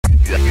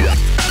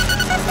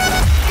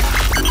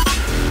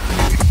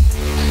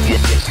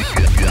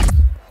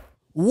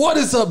What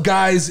is up,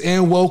 guys,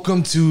 and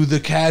welcome to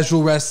the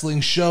Casual Wrestling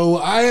Show.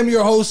 I am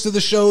your host of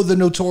the show, the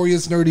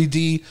notorious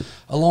NerdyD,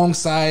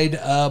 alongside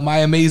my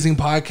amazing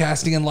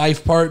podcasting and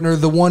life partner,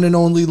 the one and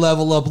only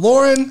Level Up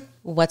Lauren.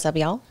 What's up,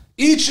 y'all?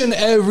 Each and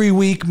every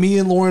week, me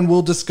and Lauren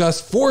will discuss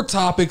 4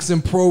 topics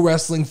in pro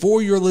wrestling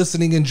for your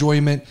listening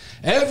enjoyment.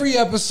 Every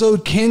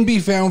episode can be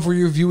found for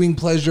your viewing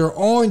pleasure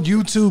on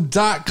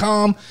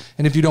YouTube.com.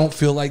 And if you don't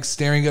feel like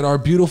staring at our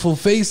beautiful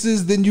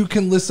faces, then you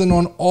can listen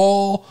on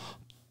all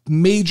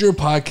major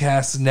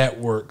podcast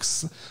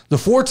networks. The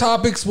 4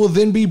 topics will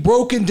then be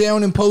broken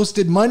down and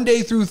posted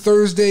Monday through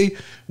Thursday,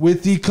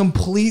 with the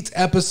complete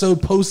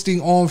episode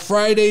posting on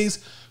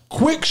Fridays.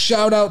 Quick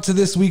shout out to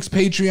this week's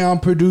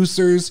Patreon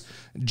producers: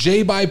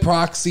 J by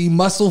Proxy,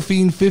 Muscle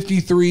Fiend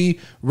 53,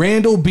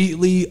 Randall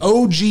Beatley,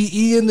 OG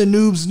Ian the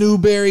Noobs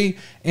Newberry,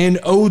 and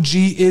OG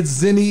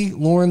It's Zinni.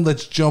 Lauren,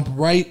 let's jump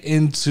right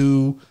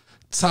into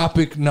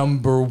topic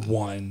number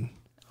 1.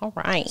 All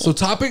right. So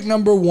topic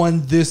number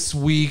 1 this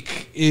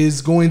week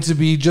is going to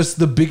be just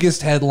the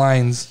biggest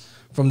headlines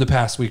from the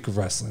past week of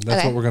wrestling.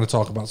 That's what we're going to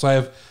talk about. So I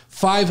have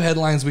 5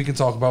 headlines we can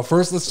talk about.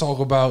 First, let's talk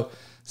about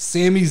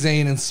Sami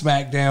Zayn and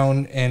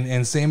SmackDown,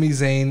 and Sami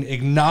Zayn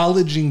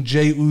acknowledging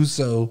Jey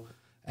Uso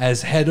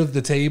as head of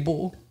the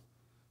table.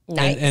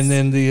 Nice. And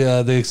then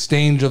the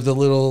exchange of the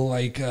little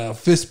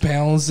fist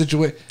pound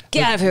situation.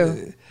 Get out of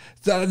here.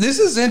 This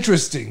is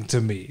interesting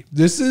to me.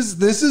 This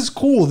is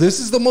cool.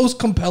 This is the most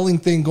compelling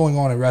thing going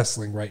on in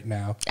wrestling right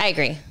now. I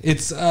agree.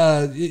 It's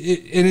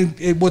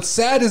what's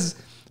sad is,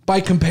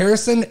 by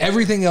comparison,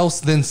 everything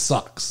else then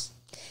sucks.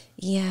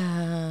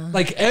 Yeah.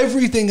 Like,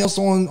 everything else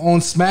on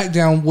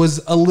SmackDown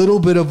was a little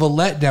bit of a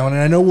letdown, and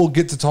I know we'll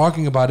get to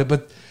talking about it,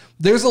 but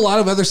there's a lot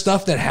of other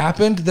stuff that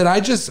happened that I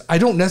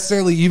don't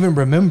necessarily even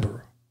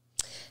remember.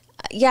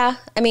 Yeah,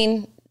 I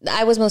mean,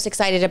 I was most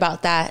excited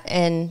about that.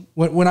 And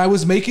when I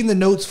was making the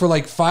notes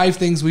for 5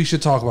 things we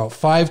should talk about,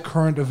 5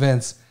 current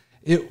events,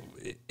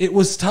 it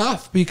was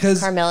tough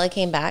because Carmella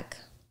came back.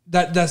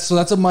 That's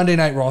a Monday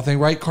Night Raw thing,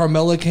 right?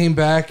 Carmella came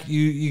back.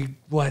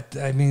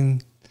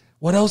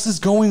 What else is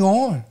going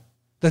on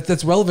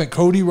that's relevant?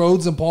 Cody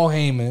Rhodes and Paul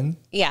Heyman.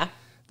 Yeah.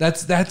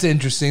 That's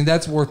interesting.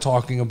 That's worth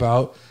talking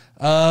about.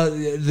 Both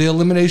of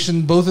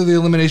the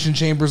elimination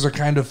chambers are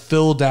kind of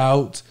filled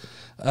out.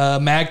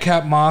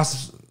 Madcap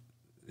Moss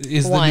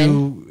is the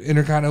new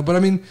Intercontinental. But I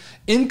mean,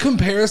 in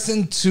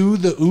comparison to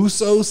the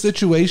Uso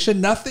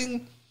situation,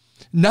 nothing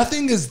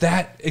is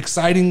that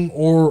exciting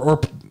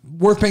or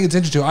worth paying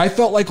attention to. I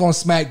felt like on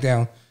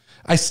SmackDown,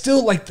 I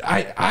still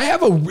I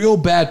have a real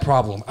bad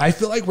problem. I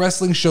feel like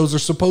wrestling shows are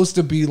supposed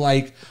to be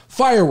like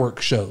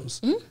fireworks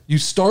shows. Mm-hmm. You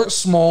start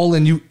small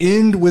and you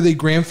end with a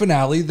grand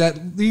finale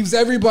that leaves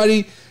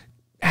everybody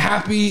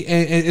happy,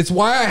 and it's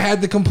why I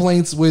had the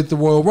complaints with the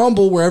Royal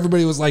Rumble, where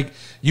everybody was like,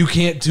 "You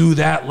can't do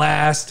that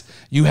last.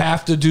 You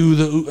have to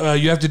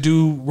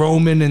do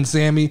Roman and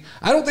Sami."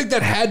 I don't think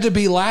that had to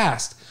be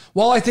last.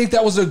 While I think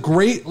that was a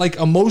great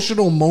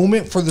emotional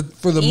moment for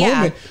the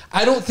moment,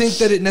 I don't think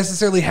that it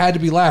necessarily had to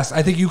be last.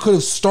 I think you could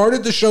have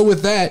started the show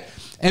with that,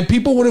 and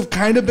people would have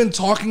kind of been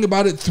talking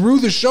about it through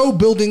the show,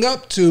 building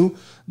up to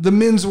the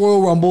Men's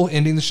Royal Rumble,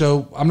 ending the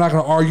show. I'm not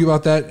going to argue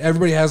about that.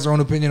 Everybody has their own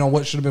opinion on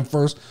what should have been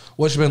first,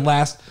 what should have been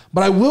last.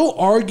 But I will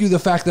argue the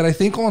fact that I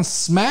think on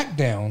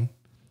SmackDown,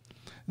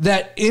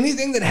 that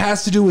anything that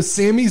has to do with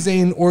Sami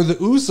Zayn or the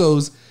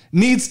Usos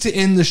needs to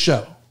end the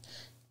show.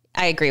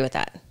 I agree with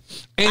that.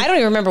 And I don't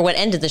even remember what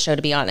ended the show,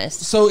 to be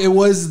honest. So it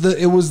was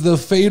the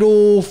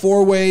fatal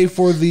 4-way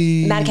for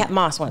the Madcap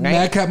Moss one, right?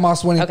 Madcap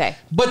Moss winning. Okay.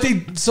 But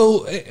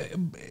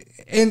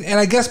and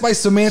I guess by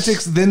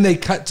semantics, then they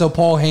cut to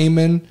Paul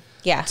Heyman.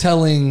 Yeah.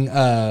 Telling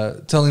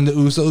the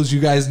Usos, "You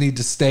guys need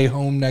to stay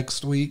home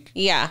next week.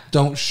 Yeah.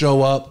 Don't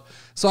show up."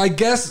 So I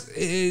guess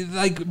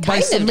by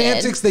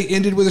semantics, they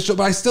ended with a show,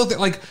 but I still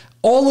think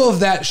all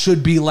of that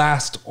should be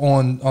last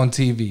on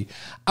TV.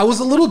 I was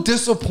a little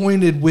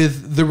disappointed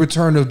with the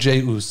return of Jey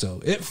Uso.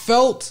 It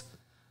felt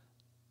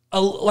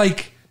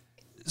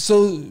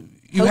so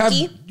you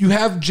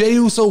have Jey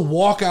Uso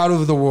walk out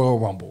of the Royal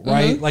Rumble,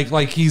 right? Mm-hmm.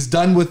 Like he's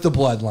done with the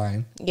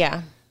bloodline.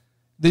 Yeah.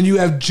 Then you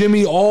have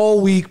Jimmy all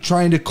week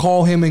trying to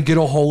call him and get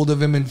a hold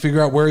of him and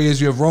figure out where he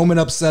is. You have Roman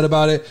upset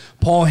about it.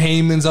 Paul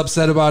Heyman's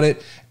upset about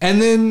it. And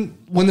then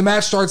when the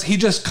match starts, he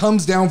just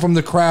comes down from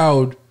the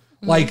crowd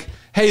like,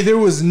 "Hey, there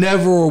was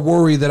never a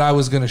worry that I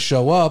was going to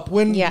show up."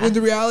 When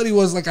the reality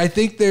was, I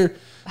think they're...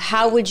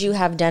 How would you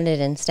have done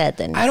it instead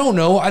then? I don't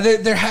know.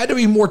 There had to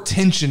be more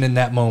tension in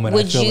that moment.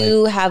 Would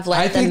you have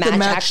let the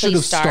match actually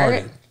start?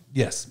 Started.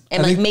 Yes.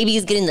 And maybe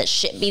he's getting the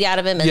shit beat out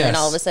of him, and then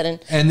all of a sudden...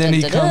 And then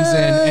he comes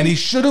in, and he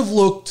should have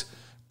looked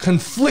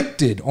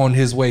conflicted on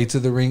his way to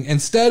the ring,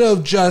 instead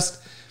of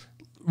just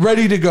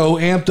ready to go,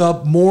 amped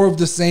up, more of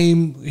the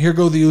same, here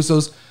go the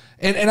Usos.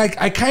 And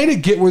I kind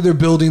of get where they're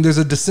building. There's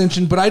a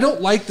dissension, but I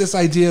don't like this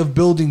idea of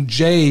building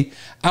Jey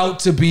out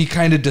to be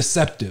kind of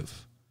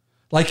deceptive.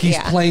 Like he's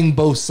playing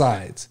both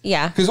sides.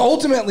 Yeah. Because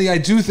ultimately, I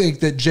do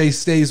think that Jey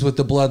stays with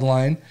the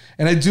bloodline,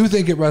 and I do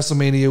think at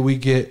WrestleMania we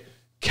get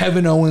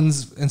Kevin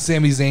Owens and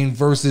Sami Zayn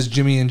versus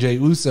Jimmy and Jey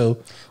Uso.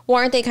 Well,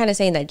 aren't they kind of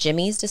saying that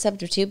Jimmy's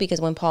deceptive too? Because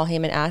when Paul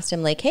Heyman asked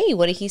him, like, hey,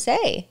 what did he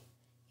say?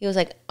 He was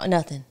like, oh,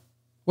 nothing.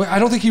 Well, I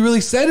don't think he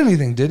really said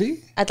anything, did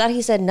he? I thought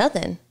he said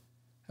nothing.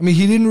 I mean,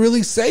 he didn't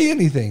really say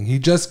anything. He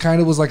just kind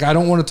of was like, I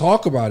don't want to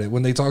talk about it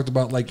when they talked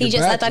about like.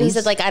 I thought he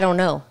said like, I don't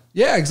know.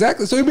 Yeah,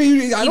 exactly. So I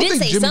mean, he did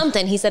say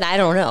something. He said, I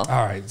don't know.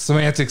 All right,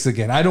 semantics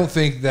again. I don't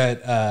think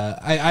that.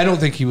 I don't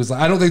think he was.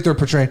 I don't think they're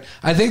portraying.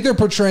 I think they're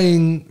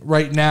portraying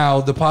right now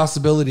the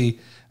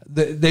possibility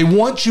that they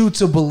want you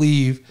to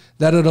believe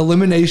that at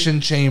Elimination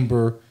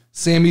Chamber,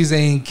 Sami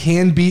Zayn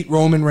can beat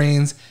Roman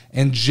Reigns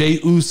and Jey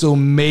Uso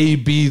may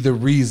be the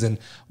reason.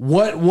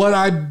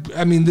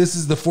 I mean, this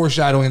is the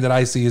foreshadowing that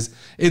I see is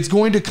it's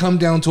going to come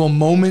down to a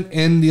moment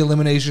in the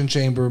Elimination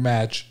Chamber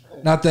match,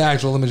 not the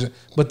actual elimination,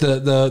 but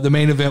the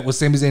main event with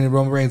Sami Zayn and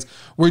Roman Reigns,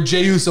 where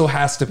Jey Uso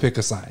has to pick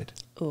a side.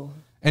 Ooh.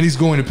 And he's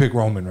going to pick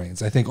Roman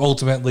Reigns. I think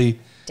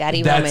ultimately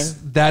Roman.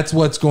 That's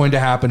what's going to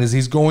happen is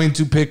he's going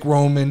to pick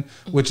Roman,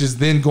 which is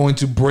then going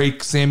to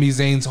break Sami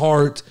Zayn's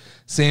heart.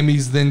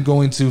 Sami's then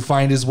going to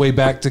find his way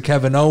back to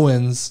Kevin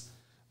Owens,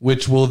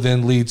 which will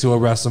then lead to a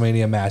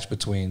WrestleMania match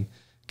between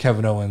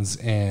Kevin Owens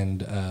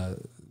and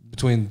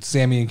between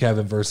Sami and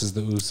Kevin versus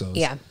the Usos.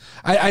 Yeah.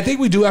 I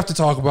think we do have to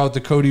talk about the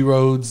Cody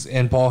Rhodes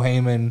and Paul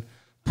Heyman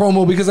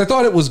promo because I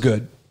thought it was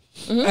good.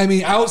 Mm-hmm. I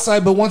mean,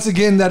 outside, but once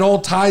again, that all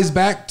ties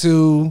back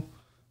to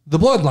the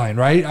bloodline,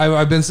 right?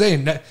 I've been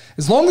saying that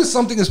as long as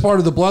something is part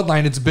of the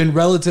bloodline, it's been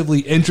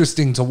relatively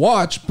interesting to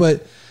watch,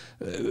 but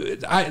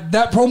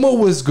that promo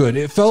was good.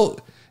 It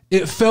felt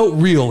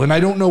real, and I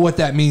don't know what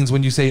that means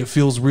when you say it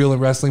feels real in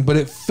wrestling, but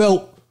it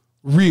felt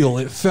real.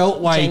 It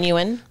felt like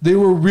genuine. There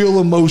were real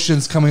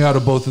emotions coming out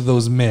of both of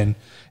those men,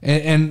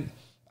 and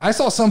I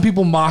saw some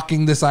people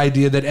mocking this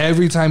idea that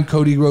every time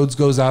Cody Rhodes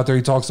goes out there,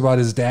 he talks about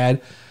his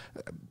dad.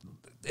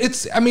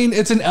 It's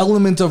an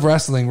element of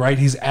wrestling, right?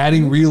 He's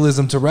adding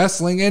realism to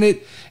wrestling, and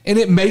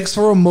it makes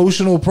for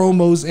emotional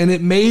promos, and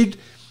it made.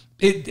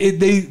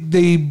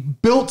 They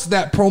built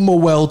that promo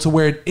well to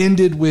where it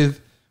ended with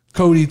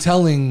Cody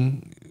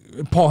telling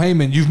Paul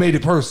Heyman, "You've made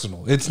it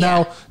personal." It's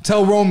now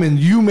tell Roman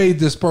you made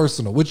this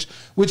personal, which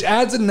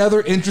adds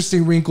another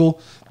interesting wrinkle.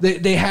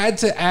 They had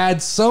to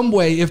add some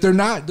way if they're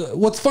not.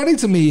 What's funny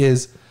to me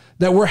is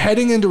that we're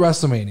heading into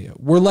WrestleMania.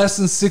 We're less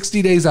than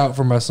 60 days out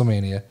from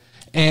WrestleMania,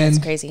 and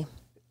that's crazy.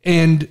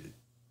 And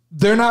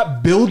they're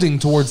not building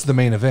towards the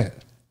main event.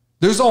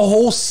 There's a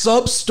whole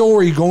sub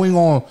story going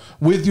on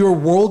with your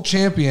world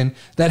champion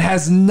that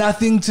has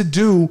nothing to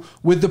do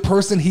with the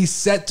person he's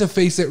set to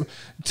face it.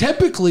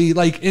 Typically,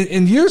 like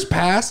in years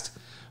past,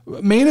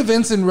 main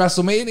events in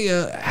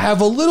WrestleMania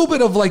have a little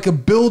bit of like a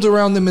build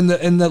around them in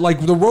the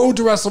like the road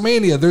to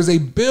WrestleMania. There's a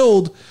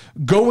build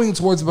going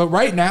towards, but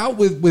right now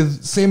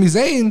with Sami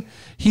Zayn,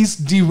 he's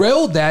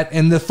derailed that,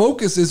 and the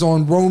focus is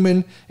on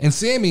Roman and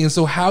Sami. And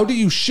so how do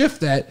you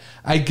shift that?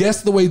 I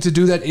guess the way to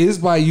do that is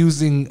by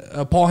using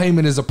Paul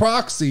Heyman as a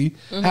proxy,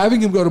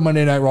 having him go to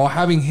Monday Night Raw,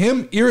 having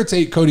him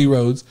irritate Cody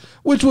Rhodes,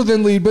 which will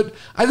then lead. But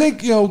I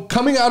think,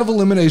 coming out of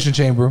Elimination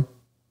Chamber,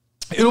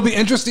 it'll be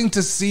interesting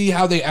to see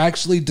how they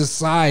actually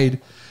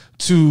decide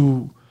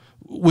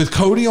with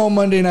Cody on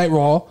Monday Night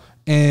Raw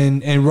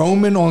and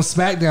Roman on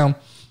SmackDown.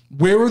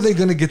 Where are they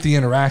going to get the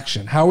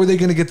interaction? How are they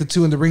going to get the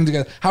two in the ring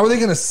together? How are they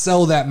going to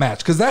sell that match?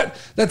 Because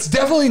that's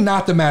definitely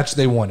not the match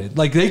they wanted.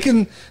 Like they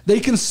can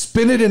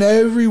spin it in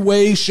every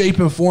way, shape,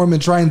 and form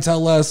and try and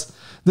tell us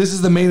this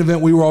is the main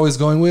event we were always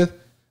going with.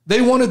 They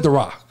wanted The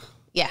Rock.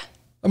 Yeah.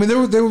 I mean,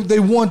 they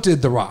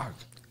wanted The Rock.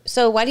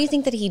 So why do you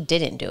think that he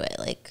didn't do it?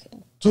 Like,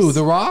 who,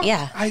 The Rock?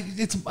 Yeah.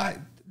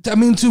 I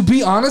mean, to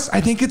be honest,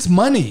 I think it's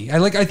money.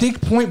 I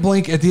think point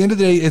blank, at the end of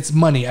the day, it's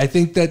money. I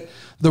think that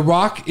The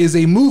Rock is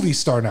a movie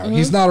star now. Mm-hmm.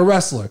 He's not a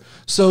wrestler.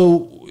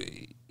 So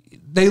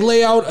they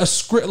lay out a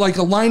script, like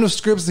a line of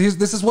scripts.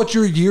 This is what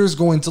your year is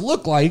going to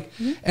look like.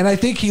 Mm-hmm. And I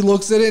think he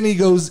looks at it and he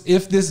goes,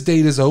 if this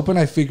date is open,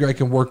 I figure I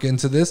can work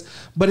into this.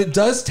 But it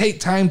does take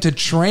time to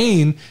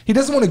train. He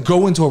doesn't want to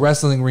go into a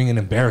wrestling ring and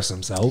embarrass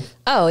himself.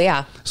 Oh,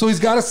 yeah. So he's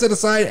got to set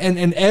aside,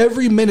 and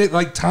every minute,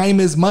 like time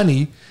is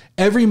money.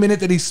 Every minute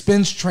that he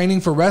spends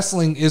training for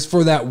wrestling is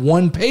for that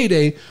one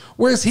payday,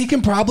 whereas he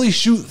can probably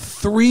shoot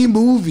 3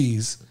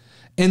 movies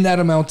in that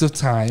amount of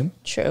time.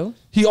 True.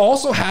 He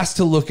also has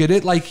to look at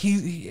it like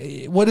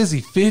what is he,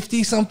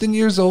 50 something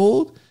years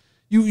old?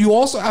 You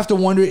also have to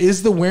wonder,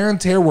 is the wear and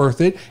tear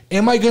worth it?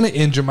 Am I going to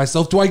injure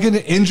myself? Do I get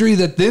an injury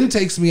that then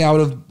takes me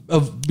out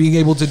of being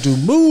able to do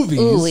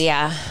movies? Ooh,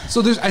 yeah. So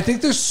I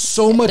think there's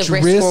so much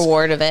the risk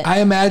reward of it.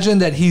 I imagine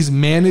that he's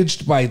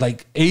managed by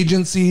like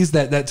agencies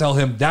that tell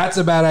him that's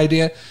a bad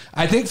idea.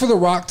 I think for The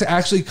Rock to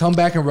actually come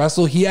back and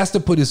wrestle, he has to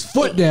put his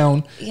foot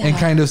down and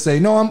kind of say,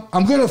 no,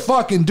 I'm going to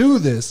fucking do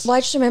this. Well, I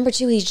just remember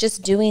too, he's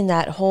just doing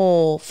that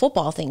whole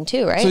football thing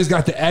too, right? So he's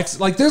got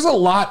there's a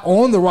lot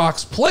on The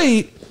Rock's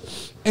plate.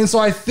 And so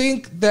I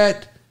think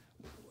that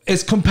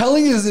as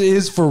compelling as it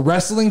is for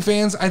wrestling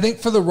fans, I think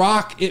for The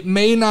Rock, it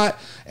may not.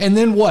 And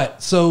then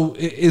what? So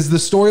is the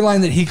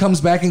storyline that he comes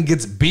back and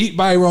gets beat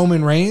by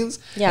Roman Reigns?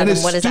 Yeah, and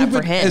then what is that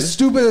for him? As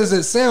stupid as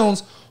it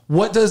sounds,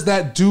 what does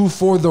that do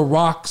for The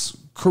Rock's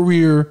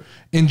career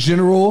in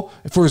general,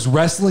 for his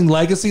wrestling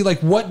legacy? Like,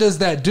 what does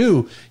that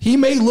do? He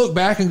may look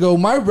back and go,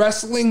 my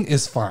wrestling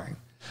is fine.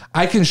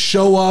 I can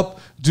show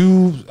up,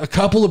 do a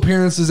couple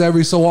appearances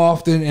every so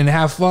often and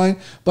have fun,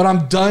 but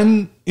I'm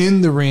done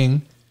in the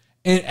ring.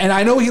 And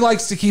I know he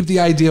likes to keep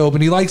the idea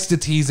open. He likes to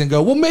tease and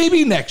go, well,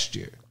 maybe next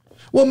year.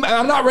 Well,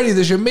 I'm not ready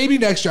this year. Maybe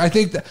next year.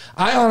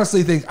 I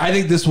honestly think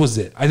this was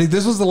it. I think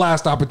this was the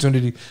last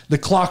opportunity. The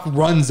clock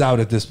runs out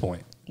at this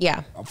point.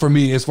 Yeah. For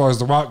me, as far as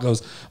The Rock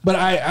goes. But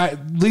I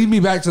lead me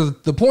back to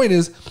the point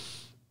is,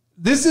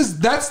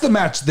 that's the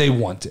match they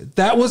wanted.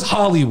 That was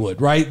Hollywood,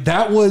 right?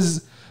 That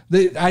was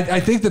I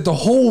think that the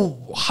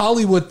whole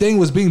Hollywood thing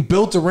was being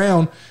built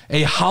around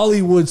a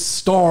Hollywood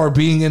star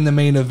being in the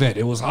main event.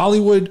 It was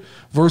Hollywood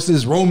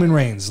versus Roman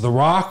Reigns. The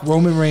Rock,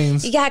 Roman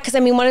Reigns. Yeah, because I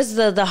mean, what is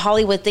the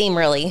Hollywood theme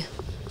really?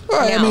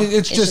 Right, I mean,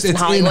 it's just in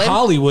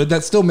Hollywood.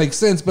 That still makes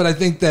sense. But I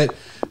think that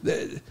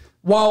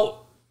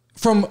while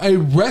from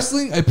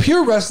a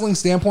pure wrestling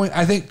standpoint,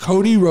 I think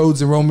Cody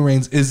Rhodes and Roman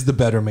Reigns is the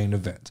better main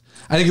event.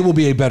 I think it will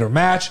be a better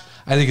match.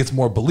 I think it's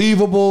more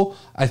believable.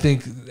 I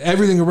think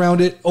everything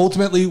around it,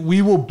 ultimately,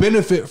 we will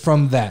benefit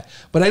from that.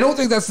 But I don't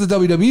think that's the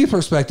WWE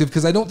perspective,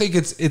 because I don't think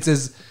it's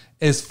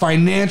as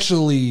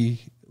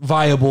financially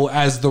viable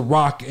as The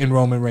Rock and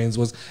Roman Reigns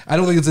was. I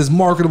don't think it's as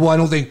marketable.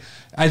 I think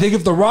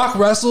if The Rock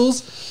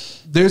wrestles,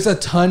 there's a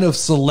ton of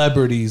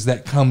celebrities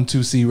that come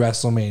to see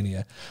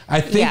WrestleMania.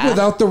 I think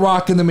without The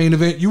Rock in the main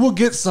event, you will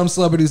get some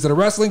celebrities that are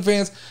wrestling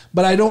fans,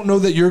 but I don't know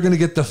that you're going to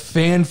get the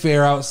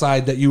fanfare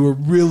outside that you were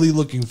really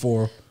looking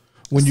for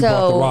when you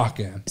brought The Rock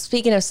in.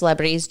 Speaking of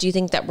celebrities, do you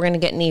think that we're going to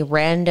get any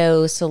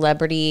rando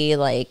celebrity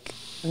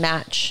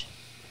match?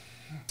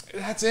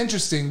 That's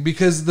interesting,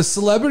 because the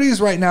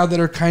celebrities right now that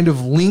are kind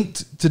of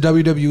linked to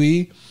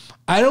WWE,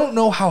 I don't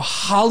know how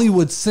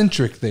Hollywood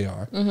centric they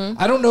are.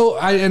 Mm-hmm. I don't know.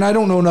 I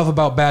don't know enough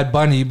about Bad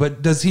Bunny,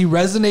 but does he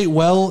resonate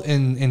well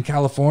in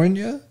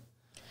California?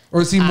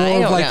 Or is he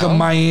more of a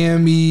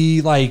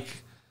Miami,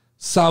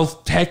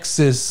 South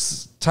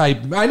Texas type?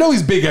 I know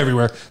he's big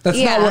everywhere. That's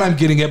not what I'm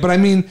getting at. But I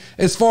mean,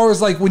 as far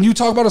as when you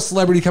talk about a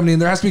celebrity coming in,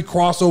 there has to be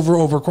crossover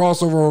over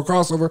crossover over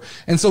crossover.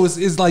 And so it's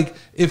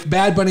if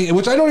Bad Bunny,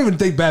 which I don't even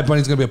think Bad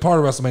Bunny's going to be a part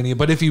of WrestleMania,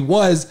 but if he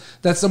was,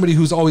 that's somebody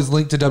who's always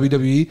linked to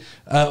WWE.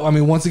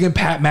 Once again,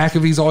 Pat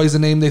McAfee's always a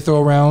name they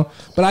throw around.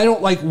 But I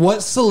don't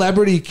what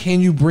celebrity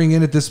can you bring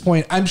in at this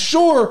point? I'm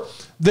sure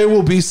there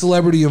will be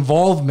celebrity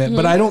involvement,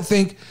 but I don't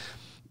think.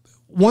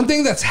 One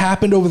thing that's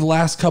happened over the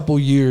last couple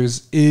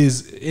years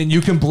is, and you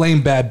can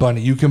blame Bad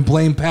Bunny, you can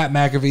blame Pat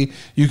McAfee,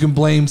 you can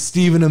blame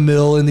Stephen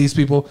Amell and these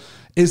people,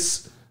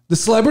 is the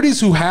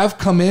celebrities who have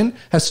come in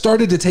have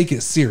started to take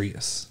it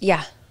serious.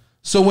 Yeah.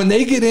 So when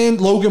they get in,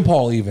 Logan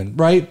Paul even,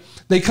 right?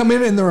 They come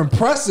in and they're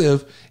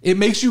impressive. It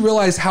makes you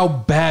realize how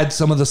bad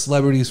some of the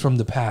celebrities from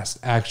the past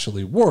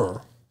actually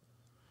were.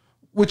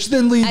 Which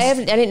then leads... I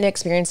didn't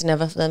experience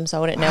enough of them, so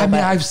I wouldn't know.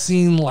 I've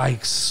seen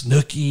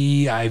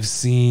Snooki. I've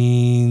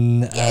seen...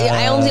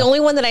 the only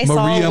one that I saw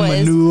was...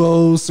 Maria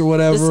Menounos or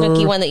whatever. The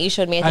Snooki one that you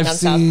showed me, I think, on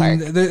South Park.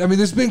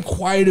 There's been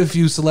quite a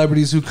few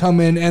celebrities who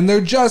come in, and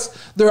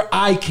they're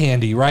eye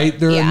candy, right?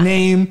 They're a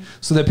name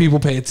so that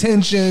people pay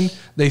attention.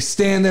 They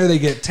stand there, they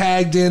get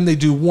tagged in, they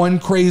do one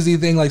crazy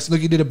thing, like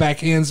Snooki did a back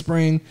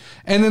handspring,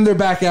 and then they're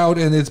back out,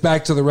 and it's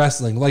back to the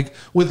wrestling.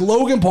 With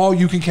Logan Paul,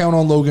 you can count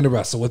on Logan to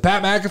wrestle. With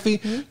Pat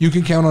McAfee, you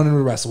can count on him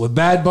to wrestle. With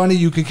Bad Bunny,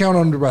 you can count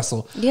on him to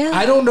wrestle. Yeah.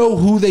 I don't know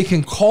who they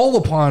can call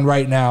upon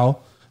right now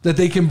that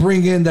they can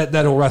bring in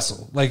that'll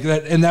wrestle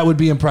that, and that would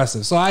be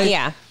impressive. So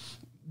I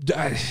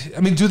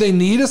mean, do they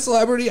need a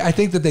celebrity? I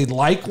think that they'd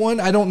like one.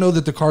 I don't know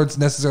that the card's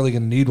necessarily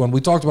going to need one.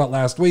 We talked about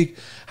last week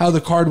how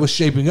the card was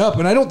shaping up,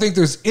 and I don't think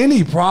there's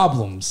any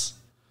problems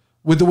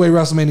with the way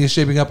WrestleMania is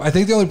shaping up. I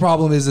think the only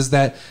problem is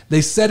that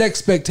they set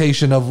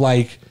expectation of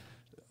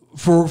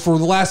for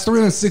the last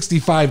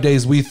 365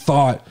 days, we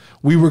thought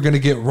we were going to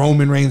get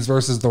Roman Reigns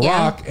versus The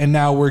Rock, and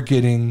now we're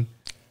getting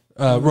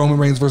Roman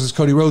Reigns versus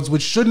Cody Rhodes,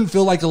 which shouldn't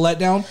feel like a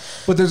letdown,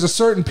 but there's a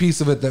certain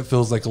piece of it that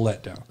feels like a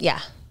letdown. Yeah.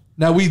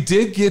 Now, we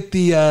did get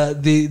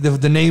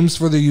the names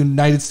for the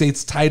United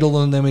States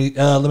title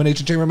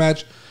Elimination Chamber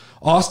match.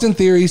 Austin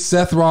Theory,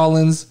 Seth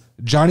Rollins,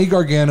 Johnny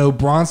Gargano,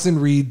 Bronson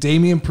Reed,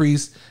 Damian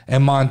Priest,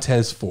 and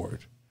Montez Ford.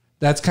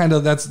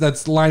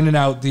 That's lining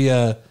out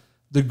the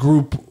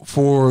group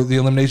for the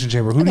Elimination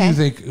Chamber. Who do you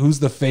think, who's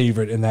the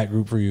favorite in that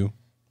group for you?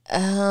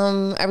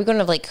 Are we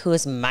going to who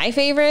is my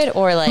favorite,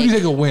 or who do you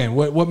think will win?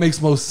 What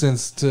makes most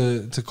sense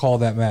to call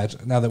that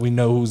match now that we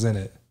know who's in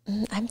it?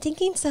 I'm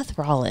thinking Seth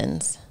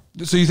Rollins.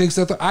 So you think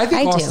Seth? I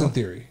think Austin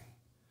Theory.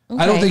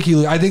 Okay. I don't think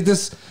I think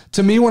this,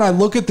 to me, when I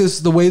look at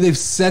this, the way they've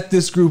set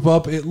this group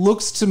up, it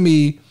looks to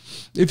me,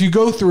 if you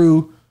go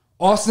through,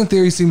 Austin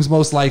Theory seems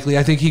most likely.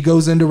 I think he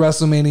goes into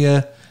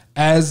WrestleMania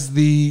as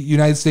the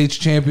United States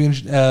champion,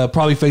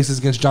 probably faces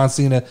against John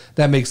Cena.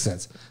 That makes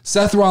sense.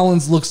 Seth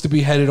Rollins looks to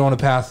be headed on a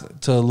path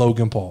to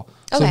Logan Paul.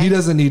 So he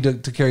doesn't need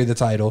to carry the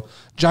title.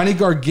 Johnny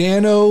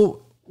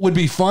Gargano would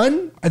be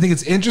fun. I think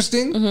it's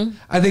interesting.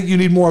 I think you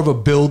need more of a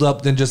build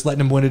up than just letting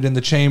him win it in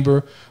the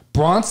chamber.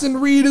 Bronson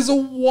Reed is a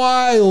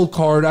wild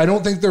card. I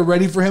don't think they're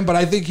ready for him, but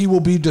I think he will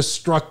be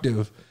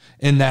destructive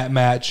in that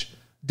match.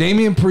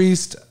 Damian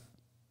Priest,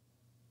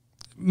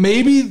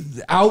 maybe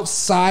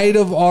outside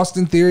of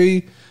Austin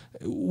Theory,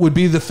 would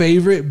be the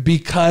favorite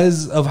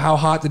because of how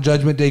hot the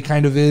Judgment Day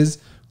kind of is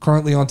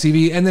currently on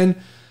TV. And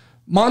then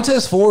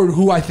Montez Ford,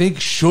 who I think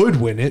should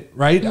win it,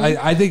 right?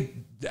 I think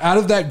out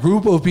of that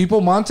group of people,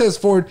 Montez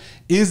Ford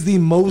is the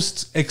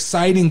most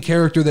exciting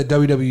character that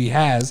WWE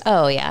has.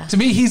 Oh, yeah. To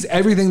me, he's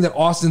everything that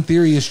Austin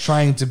Theory is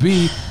trying to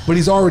be, but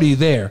he's already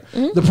there.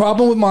 The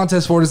problem with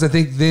Montez Ford is I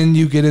think then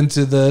you get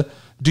into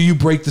do you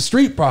break the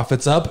Street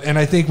Profits up? And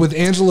I think with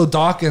Angelo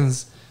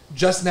Dawkins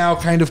just now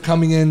kind of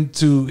coming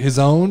into his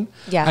own,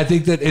 I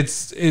think that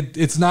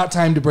it's not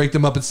time to break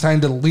them up. It's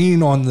time to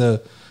lean on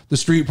the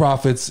Street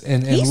Profits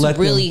and he's let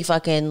really them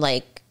fucking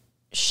like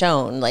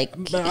shown like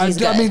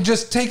I mean,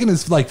 just taking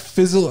his like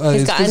physical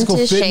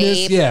fitness.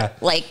 Shape. Yeah,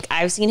 like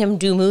I've seen him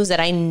do moves that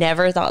I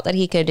never thought that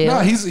he could do. No,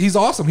 he's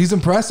awesome. He's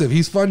impressive.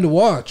 He's fun to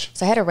watch.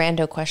 So I had a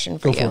rando question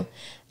for you.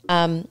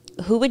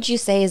 Who would you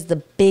say is the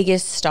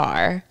biggest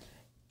star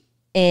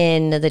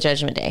in the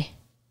Judgment Day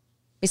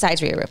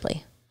besides Rhea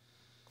Ripley?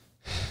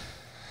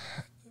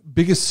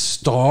 Biggest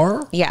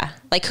star? Yeah,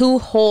 like who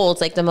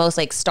holds like the most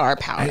like star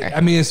power?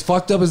 I mean, as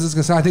fucked up as this is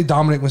gonna sound, I think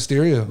Dominic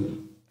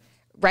Mysterio.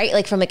 Right,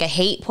 like from like a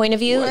hate point of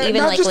view, Well,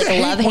 even like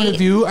a love point hate of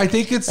view. I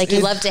think it's like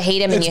you love to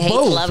hate him and you hate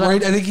both, to love him.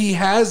 Right? I think he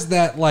has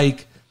that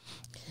like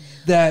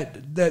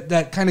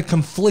that kind of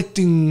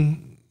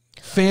conflicting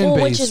fan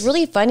base, which is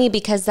really funny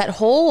because that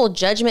whole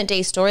Judgment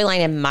Day storyline,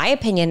 in my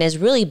opinion, is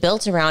really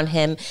built around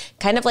him,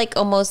 kind of like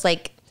almost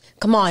like,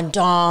 come on,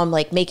 Dom,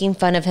 like making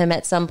fun of him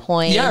at some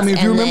point. Yeah, I mean,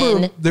 if you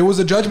remember, there was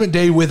a Judgment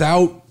Day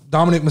without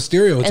Dominic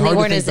Mysterio. It's and hard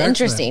they weren't to think as back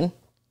interesting.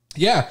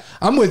 Yeah,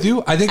 I'm with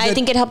you. I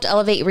think it helped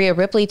elevate Rhea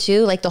Ripley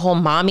too, like the whole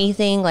mommy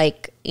thing,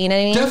 like, you know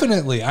what I mean?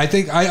 Definitely. I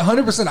think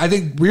 100%. I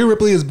think Rhea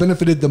Ripley has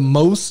benefited the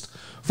most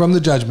from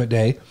the Judgment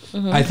Day.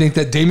 I think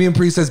that Damian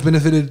Priest has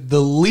benefited the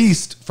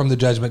least from the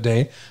Judgment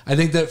Day. I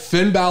think that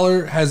Finn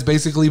Balor has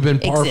basically been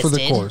par for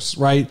the course,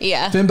 right?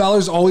 Yeah. Finn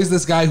Balor's always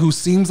this guy who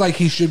seems like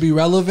he should be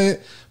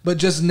relevant, but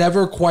just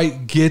never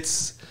quite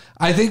gets.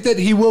 I think that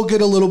he will get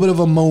a little bit of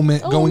a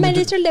moment going my into,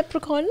 little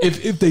leprechaun.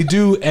 If they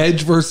do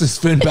Edge versus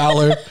Finn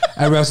Balor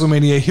at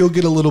WrestleMania, he'll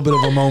get a little bit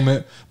of a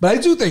moment. But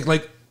I do think,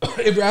 like,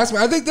 if you're asking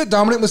me, I think that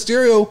Dominic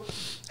Mysterio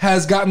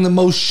has gotten the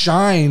most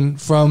shine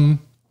from.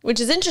 Which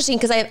is interesting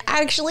because I've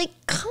actually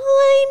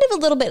kind of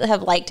a little bit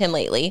have liked him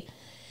lately.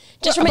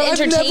 Just from an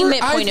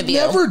entertainment point of view.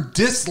 I've never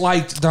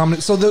disliked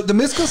Dominic. So the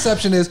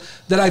misconception is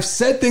that I've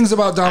said things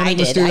about Dominic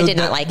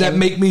Mysterio that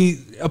make me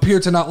appear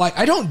to not like.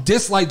 I don't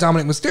dislike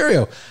Dominic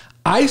Mysterio.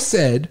 I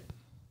said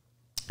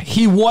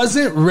he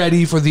wasn't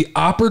ready for the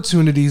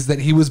opportunities that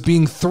he was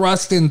being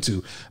thrust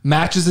into.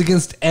 Matches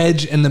against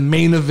Edge and the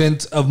main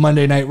event of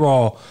Monday Night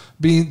Raw.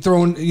 Being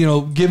thrown,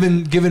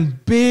 given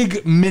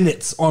big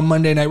minutes on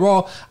Monday Night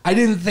Raw. I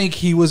didn't think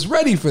he was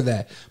ready for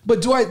that.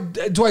 But do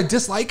I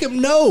dislike him?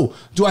 No.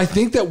 Do I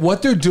think that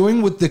what they're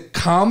doing with the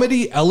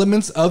comedy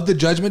elements of the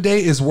Judgment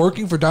Day is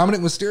working for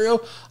Dominic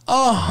Mysterio?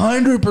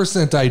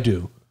 100% I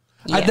do.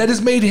 Yeah. That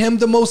has made him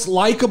the most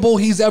likable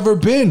he's ever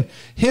been.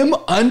 Him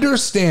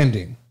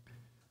understanding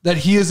that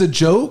he is a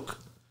joke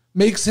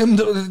makes him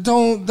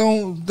don't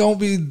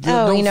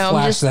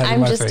flash that in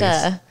my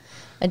face.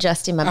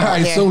 Adjusting my belt. All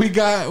right, here. so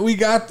we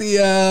got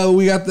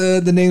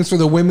the names for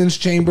the women's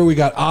chamber. We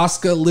got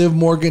Asuka, Liv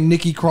Morgan,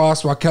 Nikki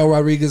Cross, Raquel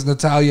Rodriguez,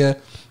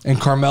 Natalya, and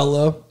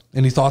Carmella.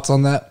 Any thoughts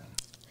on that?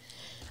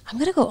 I'm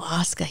gonna go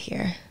Asuka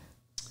here.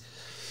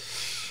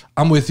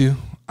 I'm with you.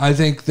 I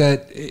think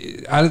that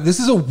this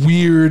is a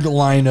weird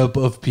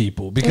lineup of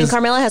people because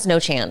Carmella has no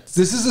chance.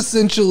 This is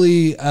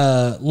essentially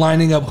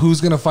lining up who's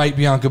going to fight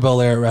Bianca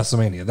Belair at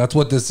WrestleMania. That's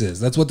what this is.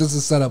 That's what this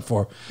is set up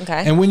for.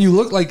 Okay. And when you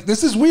look like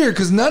this is weird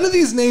because none of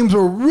these names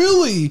were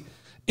really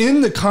in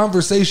the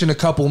conversation a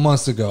couple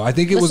months ago. I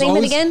think it was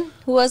always again.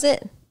 Who was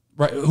it?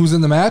 Right, who's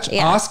in the match?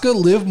 Yeah. Asuka,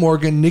 Liv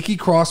Morgan, Nikki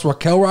Cross,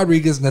 Raquel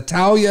Rodriguez,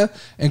 Natalya,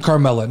 and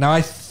Carmella. Now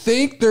I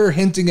think they're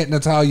hinting at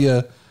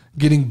Natalya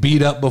getting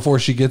beat up before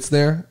she gets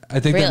there. I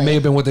think that may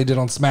have been what they did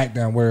on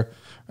SmackDown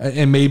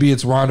and maybe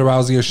it's Ronda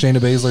Rousey or Shayna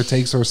Baszler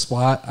takes her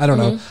spot. I don't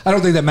know. I don't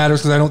think that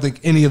matters because I don't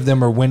think any of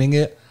them are winning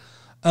it.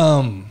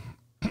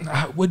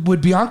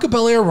 Would Bianca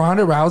Belair,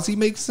 Ronda Rousey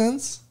make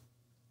sense?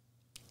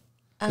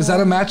 Is that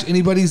a match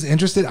anybody's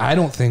interested? I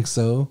don't think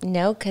so.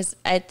 No, because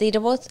they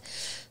both,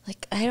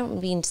 like, I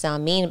don't mean to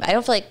sound mean, but I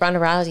don't feel like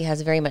Ronda Rousey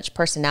has very much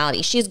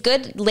personality. She's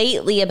good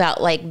lately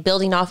about like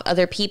building off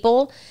other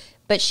people,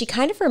 but she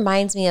kind of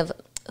reminds me of,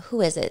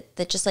 who is it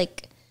that just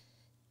like,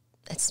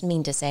 it's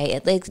mean to say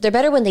it, like they're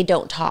better when they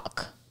don't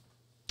talk,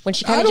 when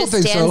she kind of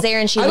just stands there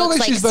and she looks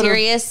like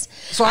serious.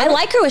 So I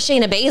like her with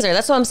Shayna Baszler.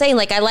 That's what I'm saying.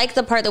 Like I like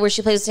the part where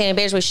she plays with Shayna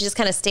Baszler where she just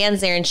kind of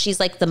stands there and she's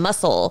like the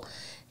muscle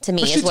to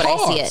me is what I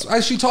see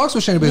it. She talks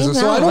with Shayna Baszler,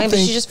 so I don't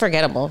think she's just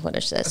forgettable. What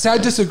is this? See, I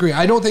disagree.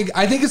 I think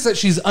it's that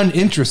she's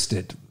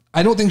uninterested.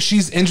 I don't think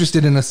she's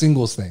interested in a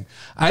singles thing.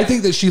 I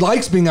think that she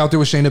likes being out there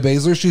with Shayna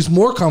Baszler. She's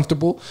more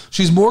comfortable.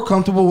 She's more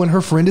comfortable when her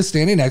friend is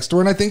standing next to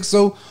her. And I think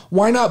so.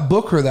 Why not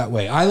book her that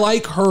way? I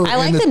like her. I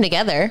like them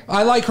together.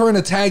 I like her in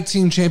a tag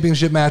team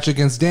championship match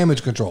against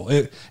Damage Control.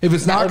 If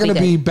it's not going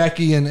to be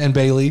Becky and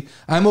Bayley,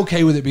 I'm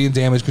okay with it being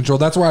Damage Control.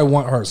 That's where I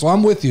want her. So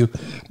I'm with you.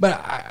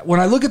 But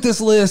when I look at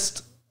this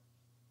list,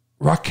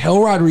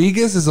 Raquel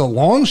Rodriguez is a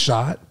long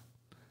shot.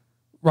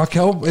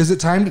 Raquel, is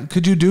it time?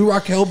 Could you do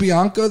Raquel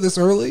Bianca this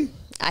early?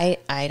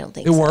 I don't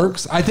think it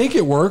works. I think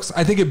it works.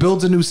 I think it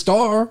builds a new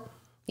star.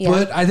 Yeah.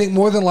 But I think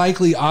more than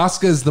likely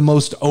Asuka is the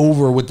most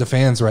over with the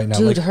fans right now.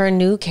 Dude, her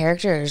new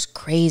character is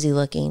crazy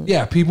looking.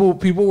 Yeah, people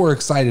were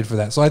excited for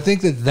that. So I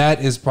think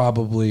that is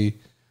probably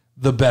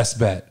the best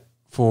bet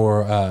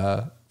for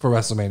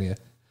WrestleMania.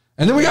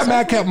 And then we got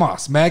Madcap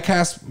Moss.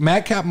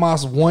 Madcap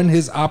Moss won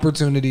his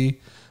opportunity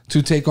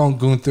to take on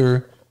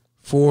Gunther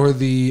for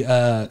the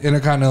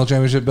Intercontinental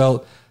Championship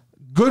belt.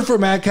 Good for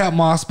Madcap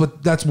Moss,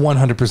 but that's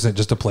 100%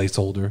 just a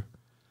placeholder.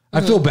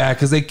 I feel bad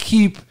because they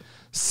keep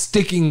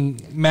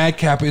sticking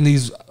Madcap in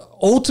these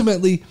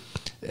ultimately,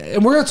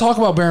 and we're going to talk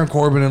about Baron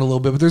Corbin in a little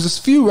bit, but there's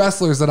a few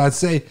wrestlers that I'd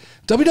say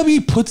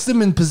WWE puts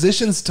them in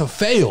positions to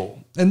fail.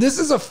 And this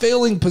is a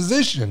failing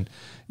position.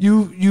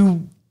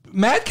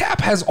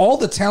 Madcap has all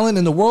the talent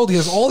in the world. He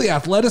has all the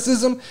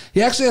athleticism.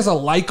 He actually has a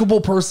likable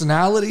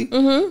personality.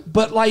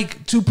 But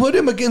like to put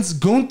him against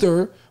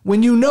Gunther,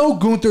 when you know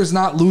Gunther's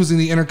not losing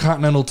the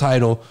Intercontinental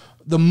title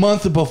the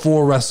month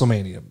before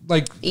WrestleMania,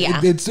 like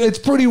it's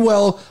pretty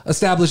well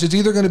established. It's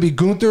either going to be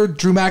Gunther,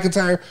 Drew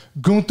McIntyre,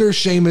 Gunther,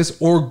 Sheamus,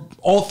 or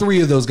all three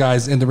of those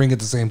guys in the ring at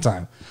the same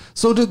time.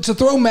 So to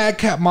throw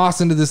Madcap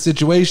Moss into this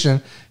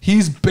situation,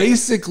 he's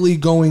basically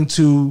going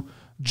to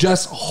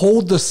just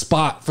hold the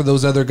spot for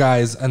those other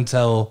guys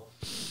until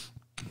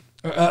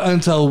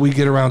we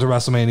get around to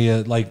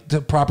WrestleMania, like to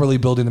properly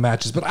building the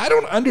matches. But I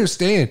don't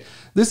understand.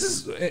 This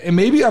is, and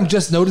maybe I'm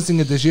just noticing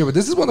it this year, but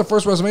this is one of the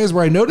first WrestleManias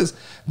where I noticed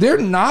they're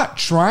not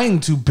trying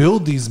to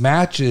build these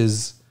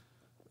matches,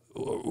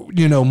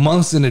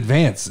 months in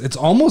advance. It's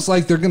almost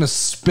like they're going to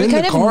spin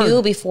the card. We kind of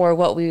knew before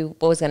what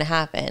was going to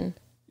happen.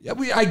 Yeah,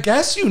 I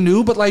guess you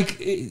knew, but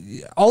like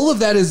all of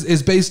that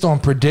is based on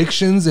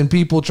predictions and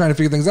people trying to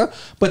figure things out.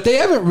 But they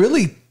haven't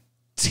really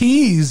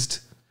teased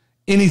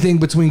anything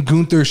between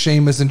Gunther,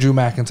 Sheamus, and Drew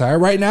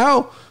McIntyre. Right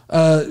now,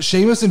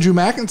 Sheamus and Drew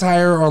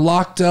McIntyre are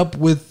locked up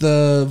with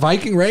the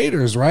Viking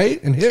Raiders,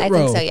 right? And Hit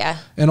Row. I think so, yeah.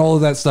 And all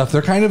of that stuff.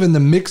 They're kind of in the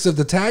mix of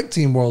the tag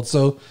team world.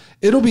 So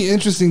it'll be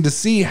interesting to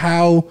see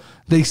how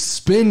they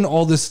spin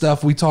all this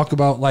stuff we talk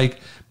about. Like,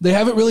 they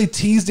haven't really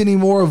teased any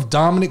more of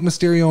Dominic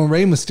Mysterio and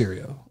Rey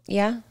Mysterio.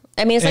 Yeah.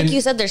 I mean, it's like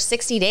you said, there's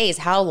 60 days.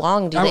 How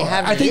long do they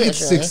have to I think it's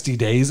 60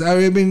 days.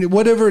 I mean,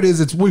 whatever it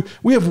is,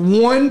 we have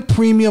one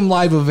premium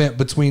live event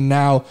between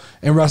now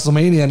and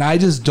WrestleMania, and I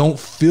just don't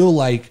feel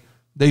like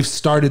they've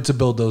started to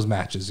build those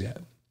matches yet.